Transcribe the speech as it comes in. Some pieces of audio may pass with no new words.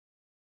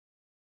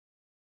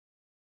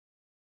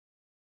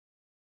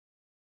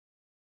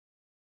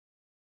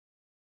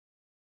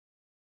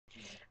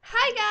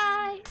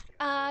Hi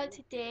guys!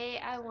 Today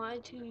I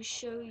want to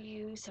show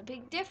you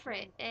something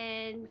different,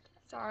 and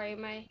sorry,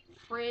 my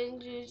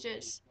fringe is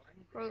just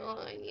wrong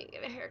on. I need to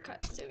get a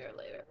haircut sooner or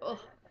later. Oh,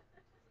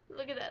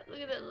 look at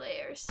the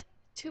layers.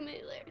 Too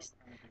many layers.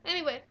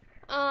 Anyway,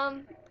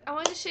 I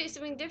want to show you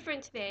something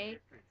different today.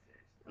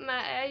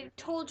 I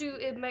told you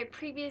in my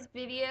previous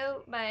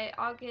video, my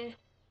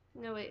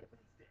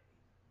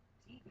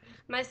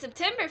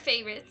September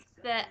favorites,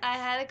 that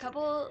I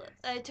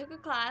took a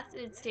class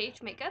in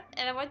stage makeup,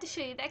 and I wanted to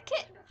show you that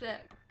kit. So,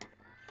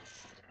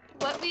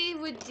 what we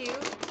would do,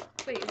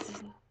 wait,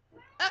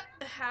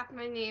 half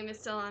my name is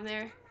still on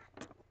there.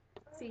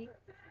 See,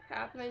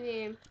 half my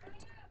name.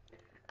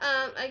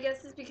 I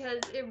guess it's because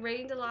it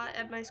rained a lot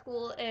at my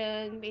school,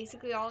 and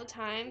basically all the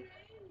time,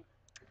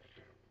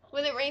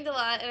 when it rained a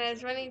lot and I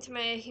was running to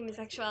my human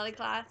sexuality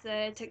class,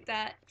 I took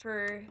that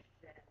for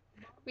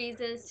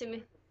reasons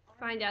to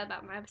find out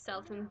about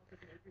myself and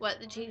what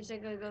the changes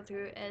I'm going to go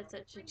through, as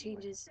such the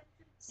changes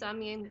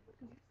some young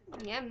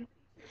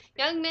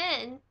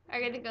men are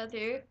going to go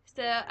through.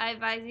 So I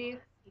advise you,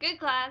 good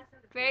class,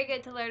 very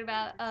good to learn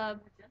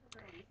about.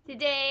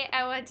 Today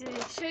I want to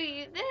show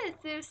you this.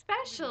 It was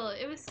special.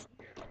 It was,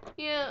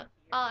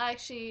 I'll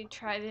actually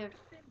try to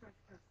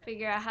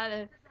figure out how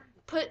to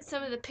put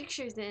some of the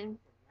pictures in.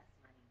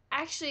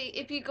 Actually,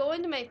 if you go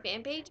into my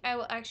fan page, I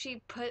will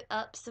actually put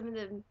up some of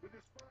the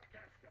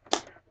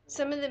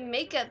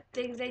makeup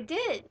things I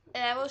did,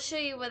 and I will show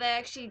you what I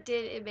actually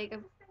did in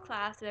makeup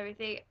class and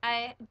everything.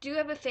 I do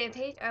have a fan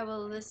page. I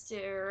will list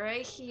it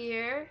right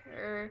here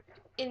or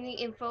in the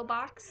info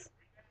box.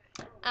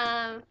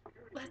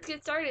 Let's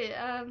get started.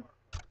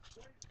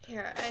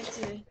 Here, I have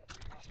to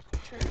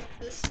turn it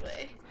this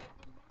way.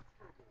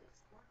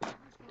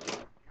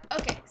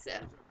 Okay, so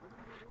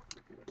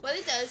what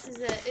it does is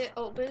that it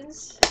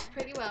opens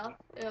pretty well.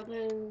 It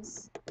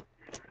opens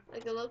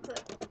like a little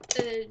clip,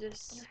 and then it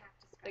just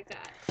like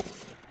that.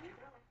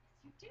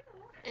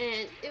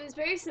 And it was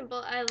very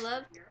simple. I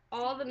loved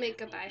all the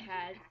makeup I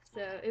had,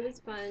 so it was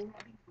fun.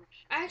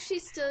 I actually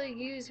still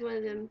use one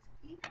of them.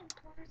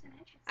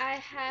 I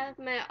have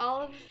my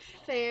Olive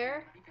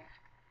Fair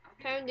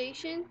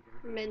foundation,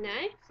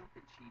 Midnight.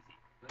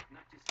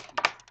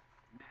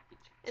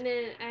 And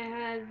then I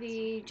have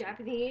the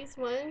Japanese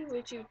one,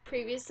 which you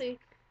previously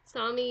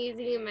saw me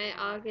using my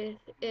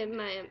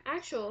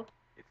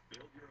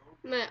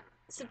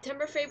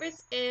September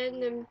favorites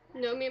and the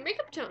Know Me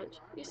Makeup Challenge.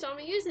 You saw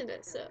me using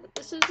it, so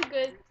this was a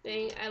good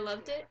thing. I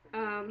loved it.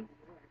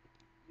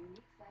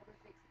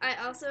 I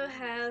also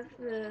have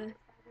the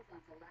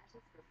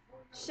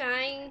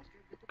Shine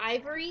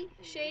Ivory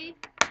shade.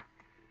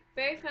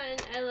 Very fun.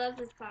 I love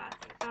this class.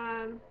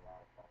 I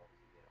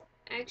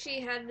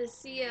actually have the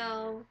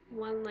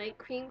CL1 light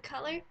cream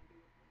color.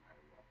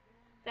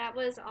 That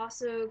was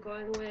also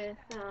going with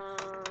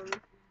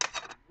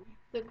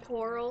the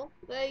coral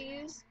that I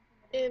used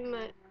in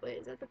my, wait,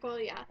 is that the coral?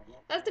 Yeah,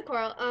 that's the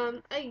coral.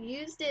 I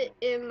used it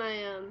in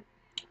my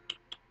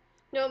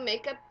no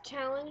makeup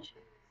challenge.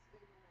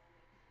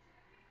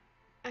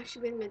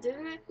 Actually, wait a minute,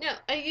 didn't I? No,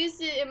 I used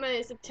it in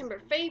my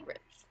September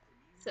favorites.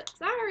 So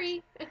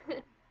sorry.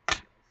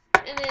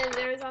 And then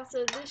there's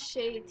also this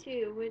shade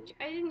too, which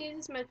I didn't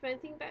use as much, but I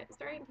think I'm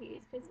starting to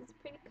use because it's a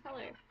pretty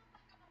color.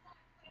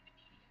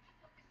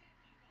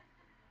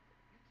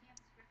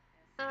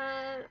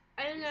 I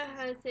don't know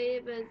how to say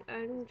it, but it's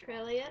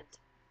Untreliot.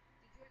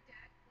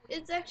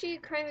 It's actually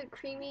kind of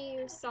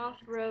creamy,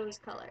 soft rose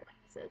color,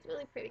 so it's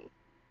really pretty.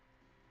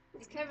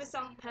 It's kind of a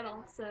soft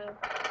petal, so.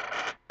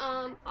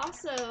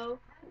 Also,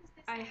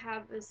 I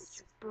have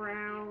this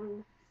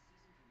brown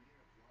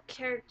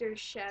character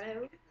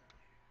shadow.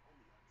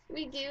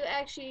 We do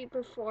actually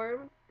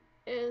perform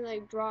and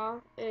like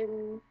draw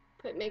and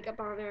put makeup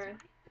on our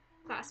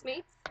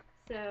classmates,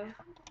 so.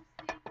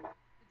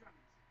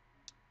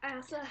 I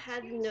also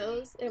had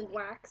nose and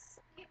wax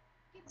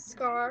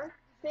scar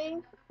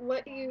thing.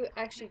 What you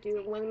actually do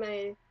in one of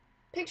my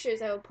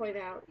pictures, I will point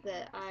out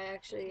that I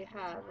actually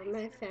have on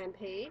my fan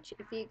page.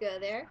 If you go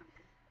there,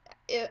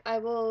 I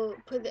will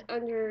put it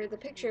under the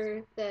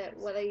picture that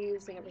what I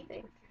use and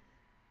everything.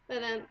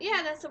 But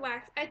yeah, that's the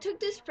wax. I took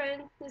this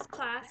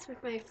class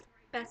with my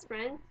best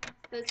friend,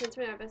 but since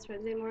we're not best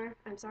friends anymore,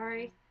 I'm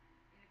sorry.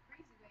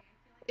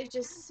 It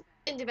just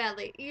ended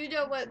badly. You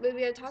know what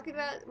movie I'm talking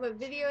about? What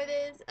video it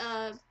is?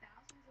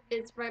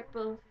 It's right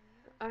below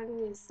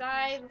on the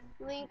side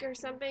link or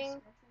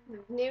something. The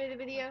name of the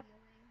video.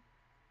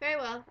 Very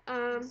well.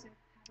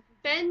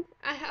 Then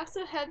I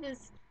also have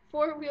this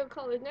four-wheel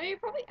color. Now you're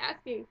probably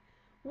asking,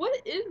 what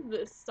is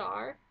this,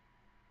 Star?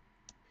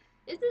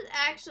 This is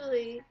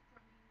actually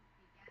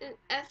an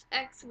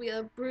FX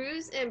wheel,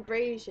 bruise and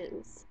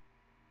abrasions.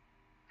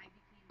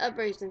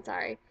 Abrasion,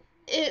 sorry.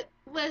 It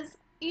was,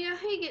 you know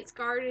how you get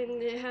scarred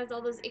and it has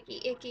all those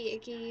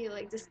icky,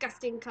 like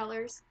disgusting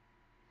colors?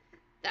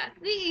 That's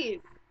these.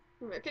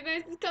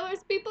 Recognize these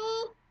colors,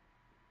 people?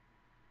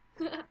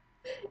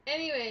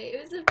 Anyway,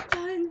 it was a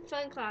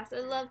fun class. I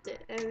loved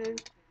it. And then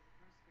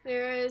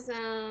there is,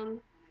 I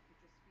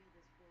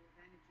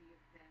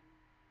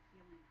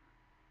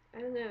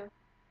don't know.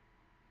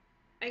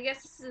 I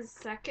guess this is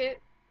the second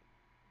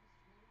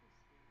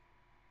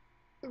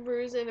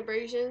bruise and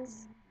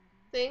abrasions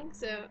thing,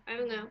 so I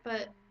don't know,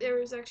 but there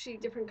was actually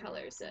different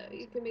colors, so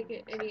you can make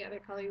it any other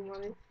color you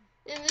wanted.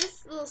 And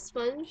this little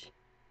sponge,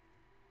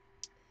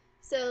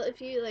 so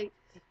if you like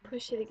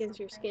push it against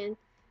your skin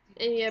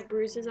and you have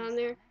bruises on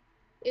there,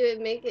 it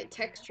would make it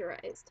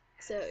texturized.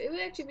 So it would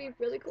actually be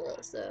really cool.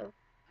 So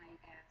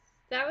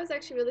that was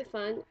actually really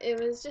fun. It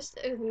was just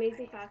an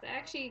amazing class. I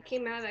actually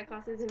came out of that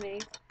class as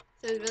amazed,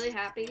 so I was really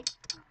happy.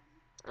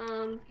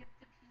 I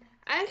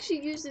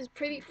actually use this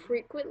pretty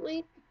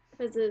frequently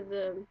because of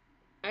the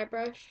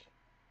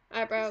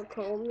eyebrow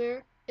comb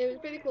there. It was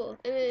pretty cool,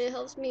 and it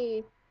helps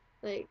me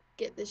like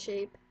get the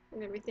shape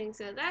and everything.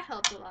 So that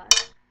helped a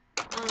lot.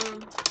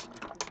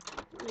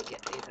 Let me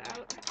get these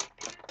out.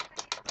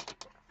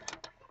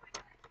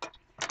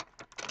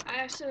 I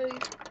actually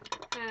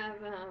have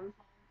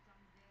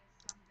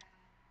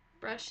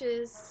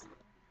brushes.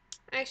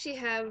 I actually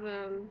have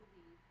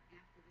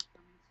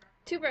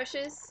two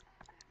brushes.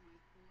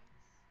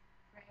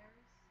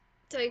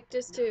 It's like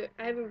just to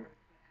I have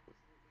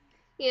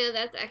yeah,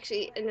 that's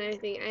actually another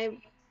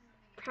thing.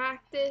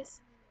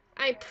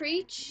 I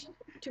preach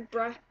to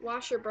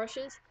wash your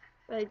brushes,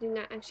 but I do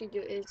not actually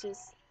do it. It's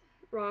just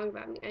wrong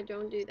about me. I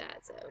don't do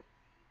that. So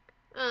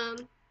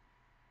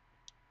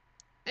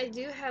I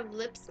do have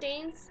lip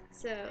stains.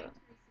 So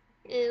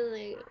in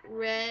like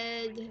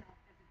red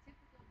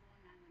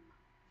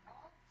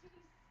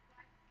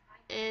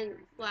and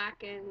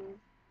black and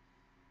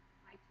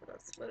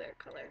what's other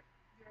color?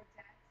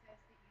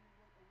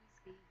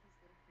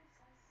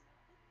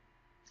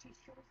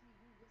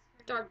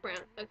 Dark brown.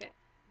 Okay.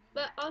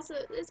 But also,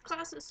 this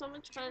class was so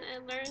much fun. I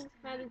learned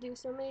how to do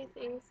so many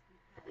things.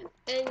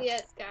 And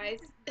yes, guys,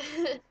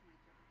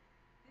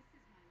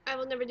 I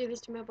will never do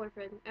this to my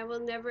boyfriend. I will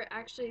never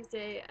actually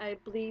say I'm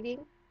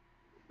bleeding.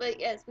 But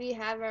yes, we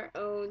have our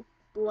own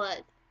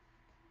blood.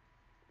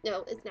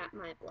 No, it's not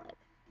my blood.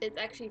 It's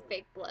actually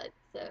fake blood.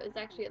 So it's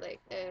actually like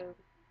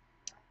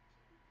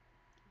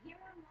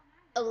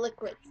a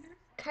liquid.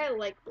 Kind of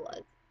like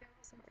blood.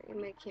 Sorry,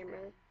 my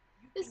camera.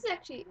 This is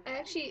actually, I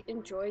actually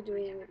enjoy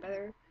doing it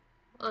better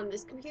on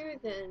this computer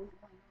than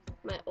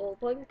my old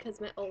one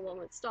because my old one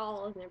would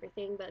stall and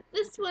everything, but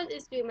this one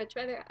is doing much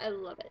better. I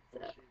love it.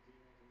 So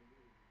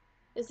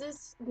this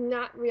is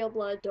not real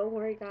blood. Don't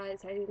worry,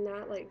 guys. I did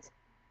not like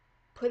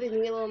put a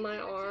needle in my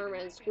arm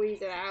and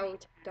squeeze it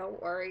out.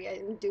 Don't worry, I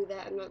didn't do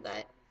that. I'm not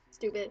that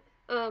stupid.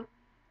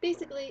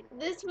 Basically,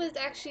 this was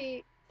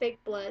actually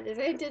fake blood.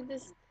 And I did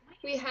this.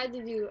 We had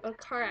to do a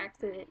car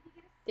accident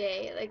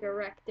day, like a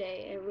wreck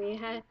day, and we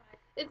had.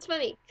 It's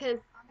funny because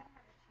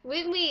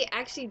when we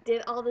actually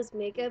did all this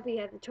makeup, we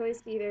had the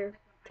choice to either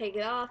take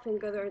it off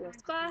and go to our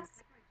next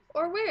class,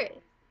 or wear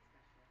it.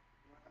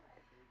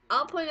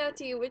 I'll point out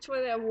to you which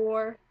one I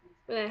wore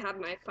when I had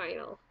my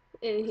final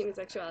in human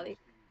sexuality.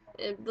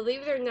 And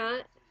believe it or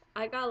not,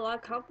 I got a lot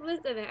of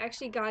compliments and I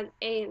actually got an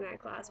A in that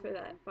class for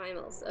that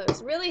final. So I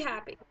was really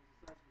happy.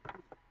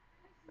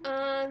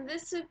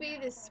 This would be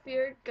the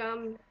spirit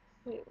gum.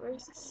 Wait,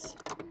 where's this?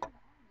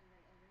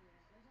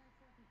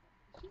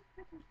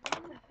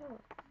 What the hell?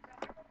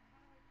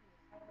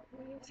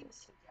 Where's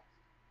this?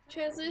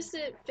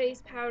 Translucent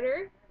face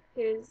powder.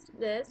 Here's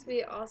this.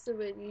 We also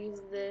would use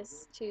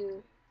this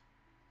to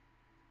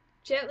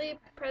gently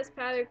press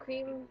powder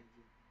cream.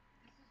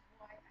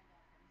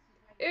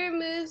 It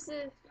removes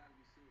the.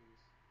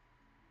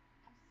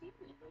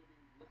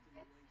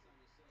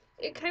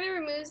 It kind of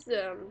removes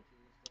the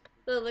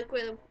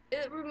liquid.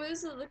 It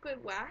removes the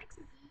liquid wax.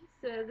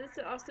 So this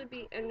would also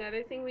be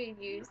another thing we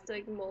use to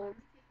like mold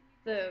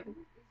the.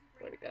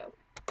 Where'd it go?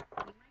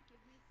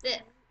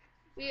 This.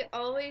 We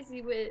always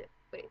you would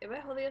wait. Am I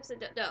holding upside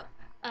down?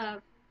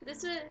 No.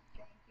 This would.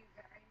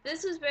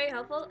 This was very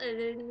helpful, and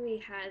then we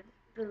had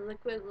the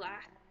liquid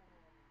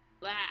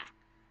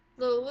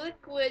the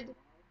liquid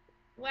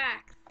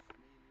wax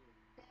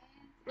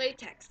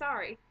latex.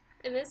 Sorry,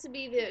 and this would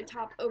be the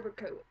top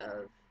overcoat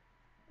of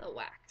the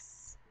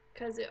wax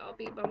because it'll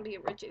be bumpy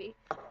and rigidy.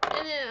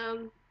 And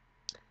then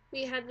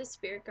we had the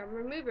spirit gum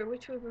remover,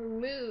 which would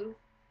remove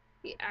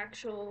the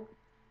actual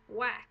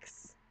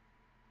wax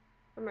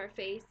from our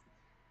face,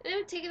 and it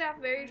would take it off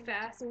very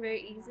fast and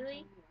very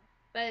easily.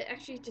 But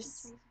actually,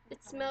 just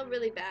it smelled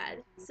really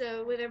bad.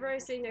 So whenever I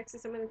sit next to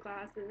someone in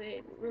class and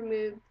they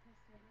removed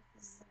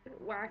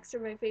wax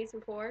from my face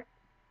before,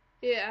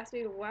 they asked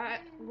me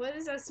what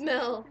does that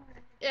smell?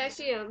 It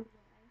actually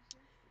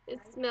it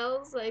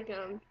smells like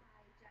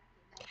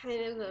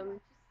kind of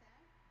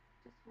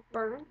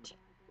burnt,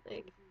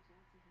 like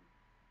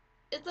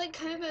it's like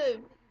kind of a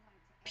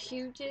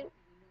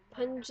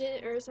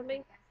pungent or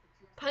something,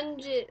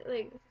 pungent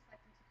like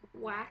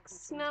wax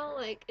smell,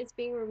 like it's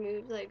being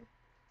removed, like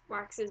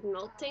wax is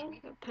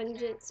melting, a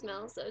pungent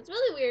smell. So it's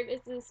really weird.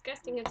 It's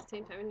disgusting at the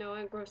same time. I know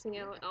I'm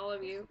grossing out all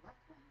of you.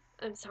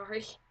 I'm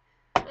sorry.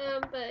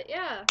 But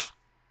yeah,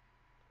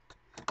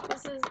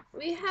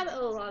 we had a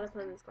lot of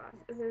fun in this class.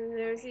 And then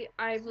there's the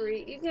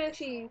ivory. You can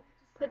actually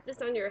put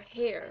this on your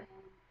hair.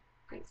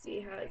 You see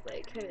how it's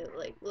like kind of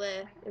like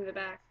bleh in the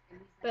back.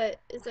 but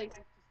it's like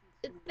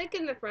it's thick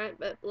in the front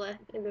but bleh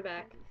in the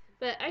back.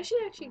 But I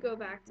should actually go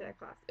back to that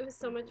class. It was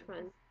so much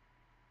fun.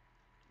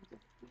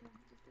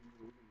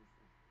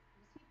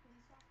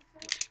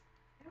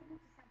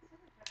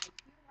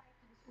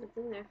 What's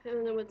in there? I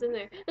don't know what's in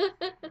there.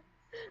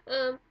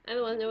 I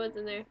don't want to know what's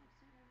in there.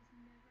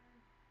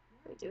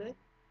 Wait, do it.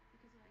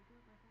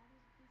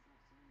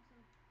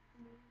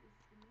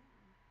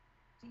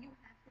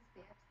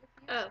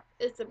 Oh,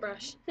 it's a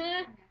brush.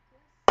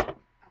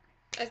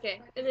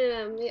 Okay, and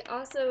then we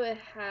also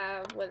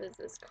have, what is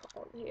this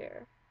called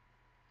here?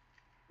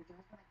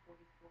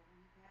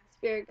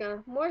 Spirit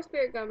gum. More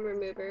spirit gum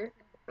remover.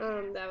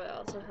 That would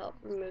also help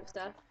remove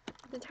stuff.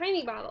 The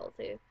tiny bottle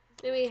too.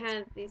 Then we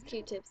have these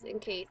Q-tips in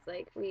case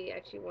like we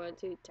actually want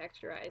to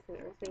texturize and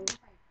everything.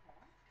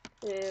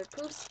 The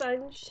poof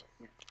sponge.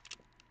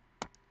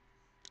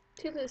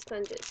 2 poof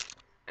sponges.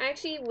 I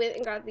actually went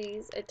and got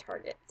these at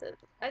Target, so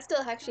I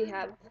still actually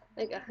have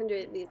like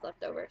 100 of these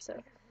left over. So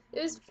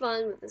it was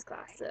fun with this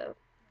class. So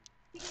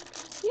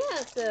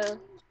yeah, so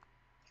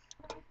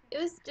it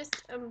was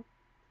just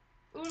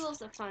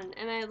oodles of fun,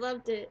 and I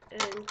loved it,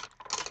 and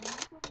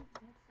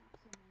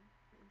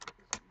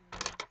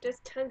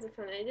just tons of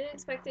fun. I didn't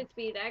expect it to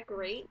be that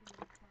great,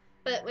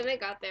 but when I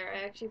got there,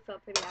 I actually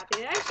felt pretty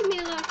happy. I actually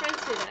made a lot of friends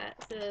through that,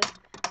 so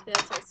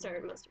that's what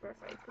started most of our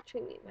fights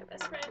between me and my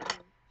best friend. I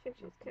think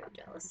she was kind of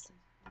jealous.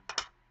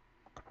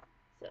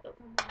 So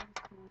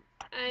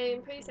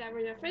I'm pretty sad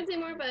we're not friends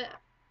anymore, but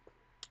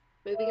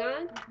moving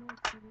on.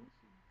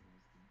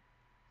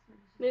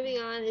 Moving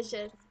on, it's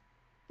just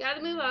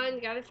gotta move on,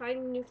 gotta find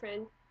a new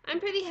friend. I'm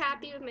pretty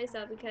happy with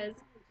myself because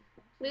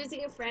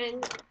losing a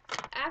friend,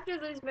 after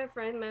losing my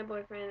friend, my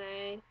boyfriend,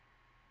 I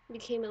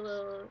became a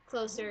little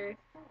closer.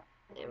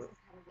 And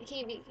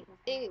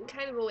in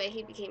kind of a way,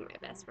 he became my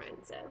best friend,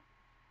 so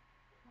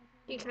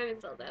he kind of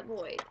filled that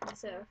void.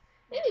 So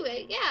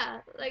anyway,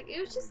 yeah, like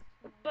it was just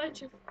a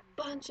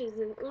bunches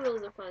and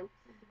oodles of fun.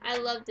 I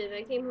loved it.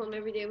 I came home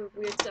every day with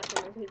weird stuff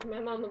on my face. My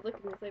mom would look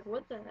at me like,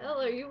 "What the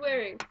hell are you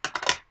wearing?"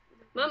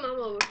 My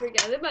mama would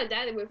freak out. Then my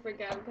daddy would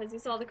freak out because he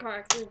saw the car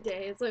accident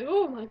day. It's like,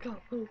 oh my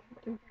god, don't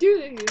do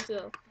that to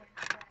yourself.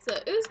 So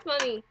it was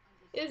funny.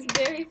 It was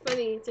very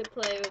funny to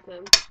play with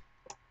them.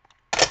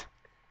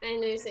 I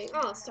know you're saying,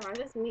 oh, Star,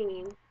 that's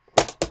mean.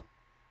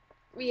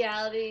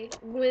 Reality,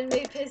 when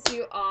they piss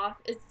you off,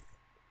 it's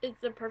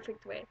the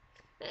perfect way.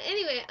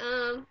 Anyway,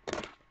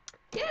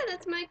 yeah,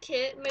 that's my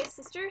kit. My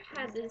sister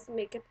had this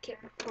makeup kit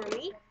for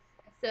me.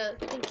 So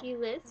thank you,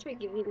 Liz, for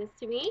giving this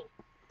to me.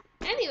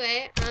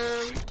 Anyway,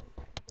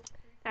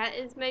 that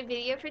is my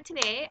video for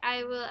today.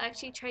 I will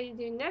actually try to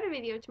do another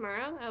video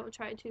tomorrow. I will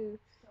try to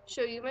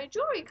show you my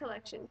jewelry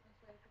collection.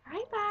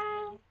 Alright,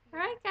 bye.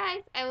 Alright,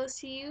 guys. I will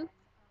see you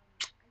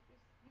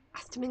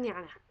hasta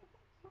mañana.